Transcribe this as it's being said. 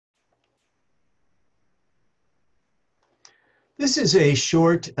This is a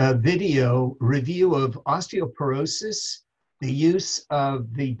short video review of osteoporosis, the use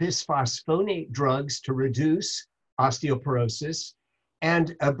of the bisphosphonate drugs to reduce osteoporosis,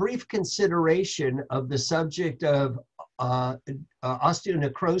 and a brief consideration of the subject of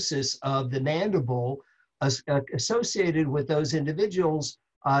osteonecrosis of the mandible associated with those individuals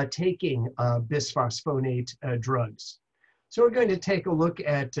taking bisphosphonate drugs. So we're going to take a look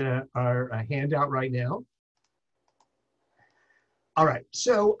at our handout right now. All right,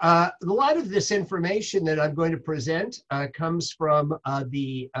 so a lot of this information that I'm going to present comes from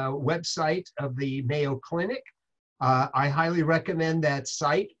the website of the Mayo Clinic. I highly recommend that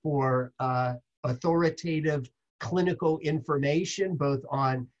site for authoritative clinical information, both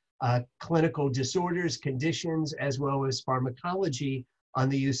on clinical disorders, conditions, as well as pharmacology on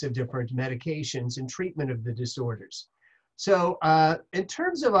the use of different medications and treatment of the disorders. So in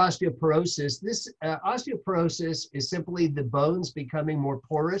terms of osteoporosis, osteoporosis is simply the bones becoming more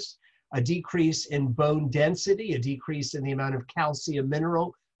porous, a decrease in bone density, a decrease in the amount of calcium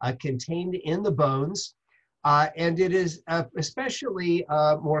mineral contained in the bones. And it is especially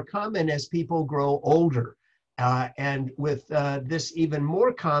more common as people grow older. And with this even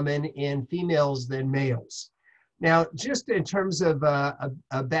more common in females than males. Now, just in terms of a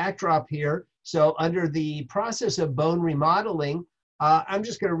backdrop here, so under the process of bone remodeling, I'm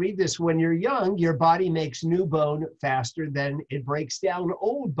just going to read this. When you're young, your body makes new bone faster than it breaks down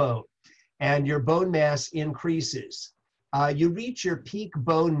old bone, and your bone mass increases. You reach your peak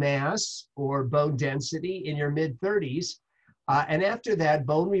bone mass or bone density in your mid-30s, and after that,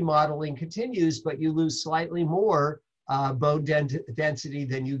 bone remodeling continues, but you lose slightly more bone density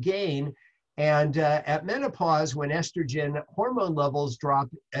than you gain. And at menopause, when estrogen hormone levels drop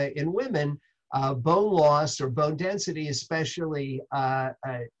in women, bone loss or bone density, especially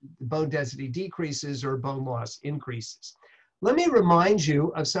bone density decreases or bone loss increases. Let me remind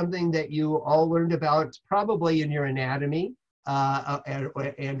you of something that you all learned about probably in your anatomy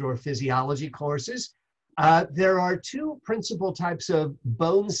and or physiology courses. There are two principal types of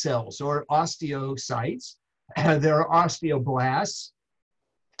bone cells or osteocytes. There are osteoblasts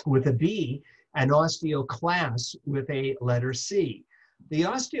with a B and osteoclasts with a letter C. The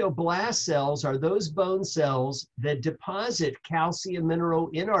osteoblast cells are those bone cells that deposit calcium mineral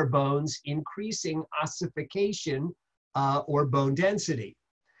in our bones, increasing ossification or bone density.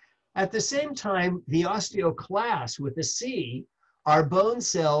 At the same time, the osteoclasts with a C are bone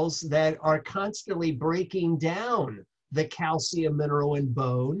cells that are constantly breaking down the calcium mineral in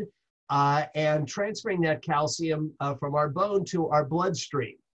bone and transferring that calcium from our bone to our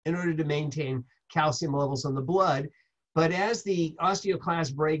bloodstream in order to maintain calcium levels in the blood. But as the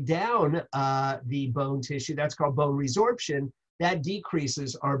osteoclasts break down the bone tissue, that's called bone resorption, that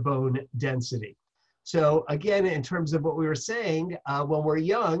decreases our bone density. So again, in terms of what we were saying, when we're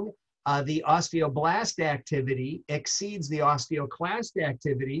young, the osteoblast activity exceeds the osteoclast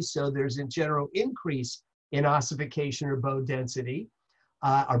activity, so there's a general increase in ossification or bone density.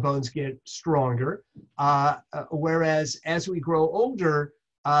 Our bones get stronger, whereas as we grow older,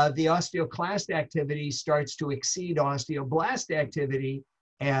 the osteoclast activity starts to exceed osteoblast activity,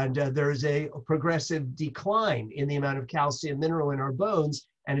 and there's a progressive decline in the amount of calcium mineral in our bones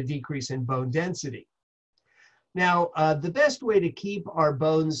and a decrease in bone density. Now, the best way to keep our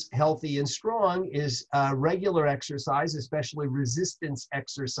bones healthy and strong is regular exercise, especially resistance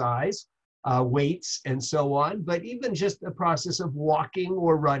exercise, weights and so on, but even just the process of walking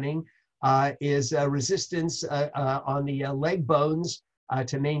or running is resistance on the leg bones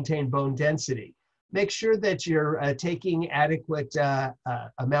to maintain bone density. Make sure that you're taking adequate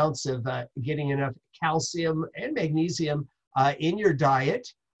amounts of getting enough calcium and magnesium in your diet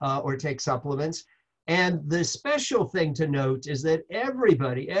or take supplements. And the special thing to note is that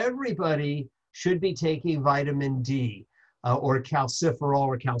everybody should be taking vitamin D or calciferol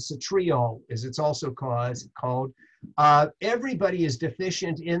or calcitriol, as it's also called. Everybody is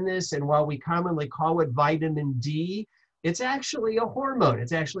deficient in this, and while we commonly call it vitamin D, it's actually a hormone.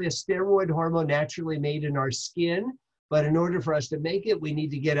 It's actually a steroid hormone naturally made in our skin. But in order for us to make it, we need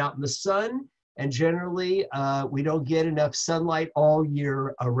to get out in the sun. And generally, we don't get enough sunlight all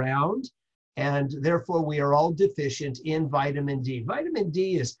year around. And therefore, we are all deficient in vitamin D. Vitamin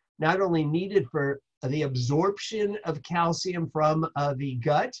D is not only needed for the absorption of calcium from the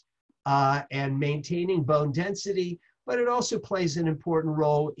gut and maintaining bone density, but it also plays an important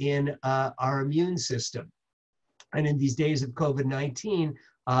role in our immune system. And in these days of COVID-19,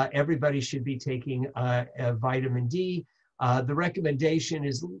 everybody should be taking vitamin D. The recommendation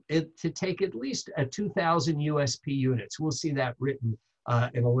is to take at least 2,000 USP units. We'll see that written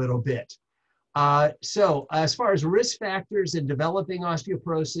in a little bit. So as far as risk factors in developing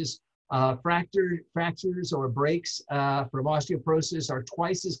osteoporosis, fractures or breaks from osteoporosis are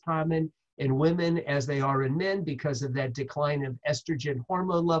twice as common in women as they are in men because of that decline of estrogen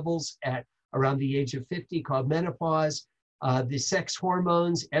hormone levels at around the age of 50 called menopause. The sex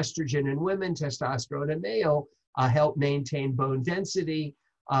hormones, estrogen in women, testosterone in male, help maintain bone density,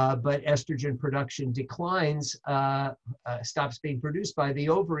 but estrogen production declines, stops being produced by the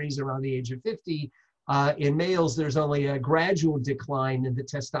ovaries around the age of 50. In males, there's only a gradual decline in the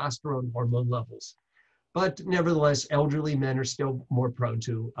testosterone hormone levels. But nevertheless, elderly men are still more prone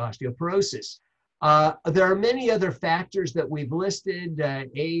to osteoporosis. There are many other factors that we've listed,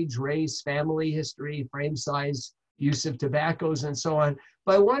 age, race, family history, frame size, use of tobaccos, and so on.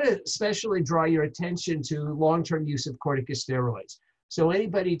 But I want to especially draw your attention to long-term use of corticosteroids. So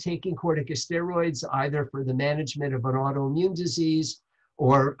anybody taking corticosteroids, either for the management of an autoimmune disease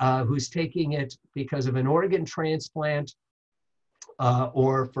or who's taking it because of an organ transplant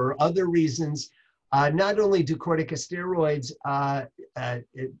or for other reasons, not only do corticosteroids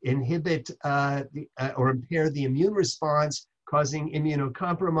inhibit or impair the immune response, causing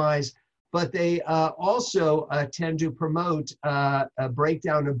immunocompromise, but they also tend to promote a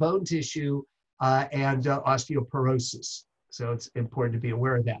breakdown of bone tissue and osteoporosis. So it's important to be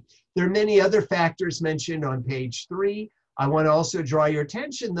aware of that. There are many other factors mentioned on page 3. I want to also draw your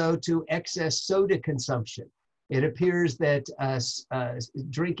attention, though, to excess soda consumption. It appears that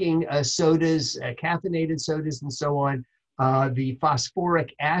drinking sodas, caffeinated sodas and so on, the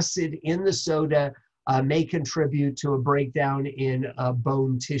phosphoric acid in the soda may contribute to a breakdown in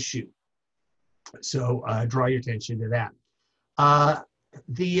bone tissue. So draw your attention to that.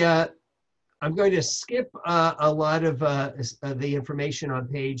 I'm going to skip a lot of the information on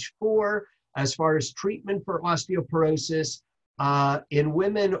page 4 as far as treatment for osteoporosis. In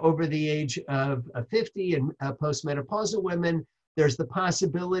women over the age of 50 and postmenopausal women, there's the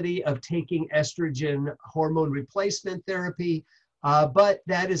possibility of taking estrogen hormone replacement therapy, but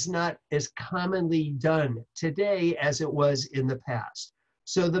that is not as commonly done today as it was in the past.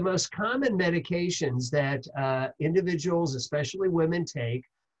 So the most common medications that individuals, especially women, take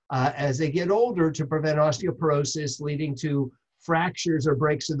as they get older to prevent osteoporosis leading to fractures or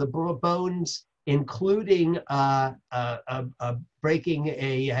breaks of the bones, including breaking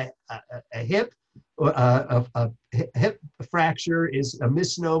a hip. A hip fracture is a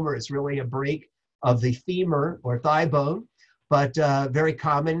misnomer. It's really a break of the femur or thigh bone, but very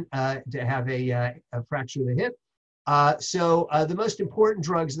common to have a fracture of the hip. So the most important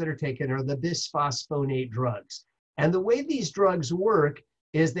drugs that are taken are the bisphosphonate drugs. And the way these drugs work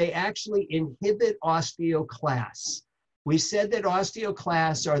is they actually inhibit osteoclasts. We said that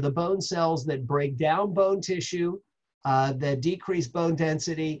osteoclasts are the bone cells that break down bone tissue, that decrease bone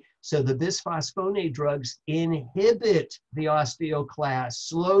density. So the bisphosphonate drugs inhibit the osteoclasts,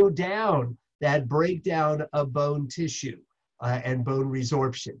 slow down that breakdown of bone tissue and bone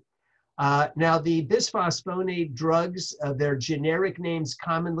resorption. Now, the bisphosphonate drugs, their generic names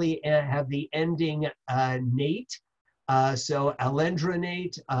commonly have the ending nate. So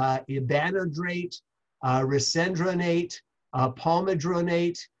alendronate, ibanodrate, risendronate,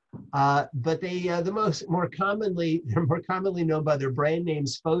 palmidronate, but they're more commonly known by their brand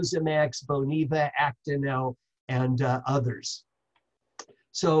names Fosamax, Boniva, Actonel, and others.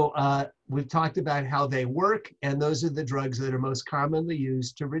 So we've talked about how they work, and those are the drugs that are most commonly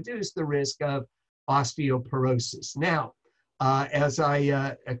used to reduce the risk of osteoporosis. Now, as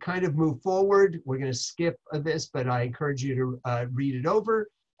I kind of move forward, we're going to skip this, but I encourage you to read it over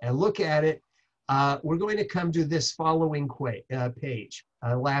and look at it. We're going to come to this following page,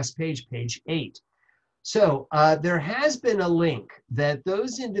 last page, page 8. So there has been a link that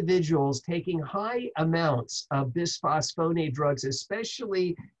those individuals taking high amounts of bisphosphonate drugs,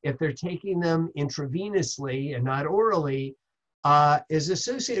 especially if they're taking them intravenously and not orally, is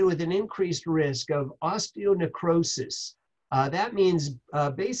associated with an increased risk of osteonecrosis. That means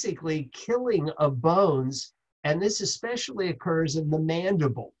basically killing of bones, and this especially occurs in the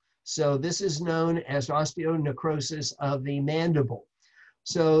mandible. So this is known as osteonecrosis of the mandible.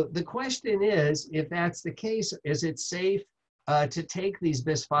 So the question is, if that's the case, is it safe to take these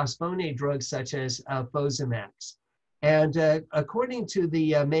bisphosphonate drugs such as Fosamax? And according to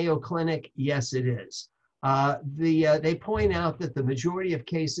the Mayo Clinic, yes, it is. They point out that the majority of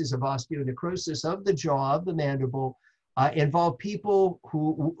cases of osteonecrosis of the jaw, of the mandible, involve people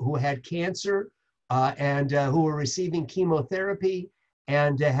who had cancer and who were receiving chemotherapy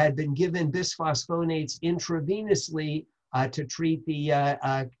and had been given bisphosphonates intravenously to treat the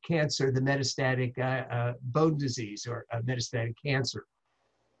cancer, the metastatic bone disease or metastatic cancer.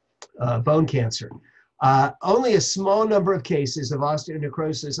 bone cancer. Only a small number of cases of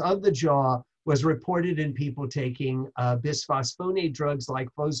osteonecrosis of the jaw was reported in people taking bisphosphonate drugs like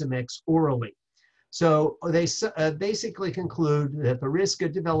Fosamax orally. So they basically conclude that the risk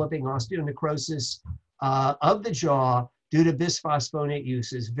of developing osteonecrosis of the jaw due to bisphosphonate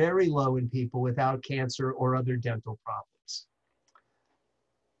use is very low in people without cancer or other dental problems.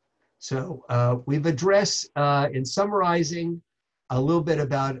 So we've addressed, in summarizing, a little bit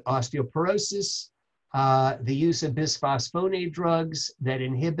about osteoporosis, the use of bisphosphonate drugs that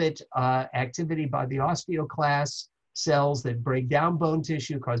inhibit activity by the osteoclast cells that break down bone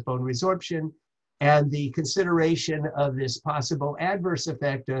tissue, cause bone resorption, and the consideration of this possible adverse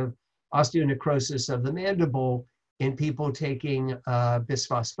effect of osteonecrosis of the mandible in people taking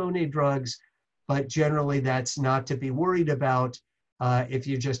bisphosphonate drugs, but generally that's not to be worried about if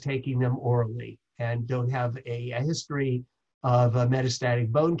you're just taking them orally and don't have a history of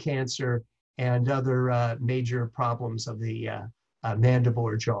metastatic bone cancer and other major problems of the mandible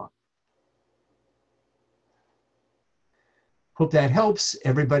or jaw. Hope that helps.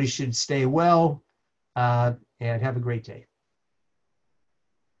 Everybody should stay well and have a great day.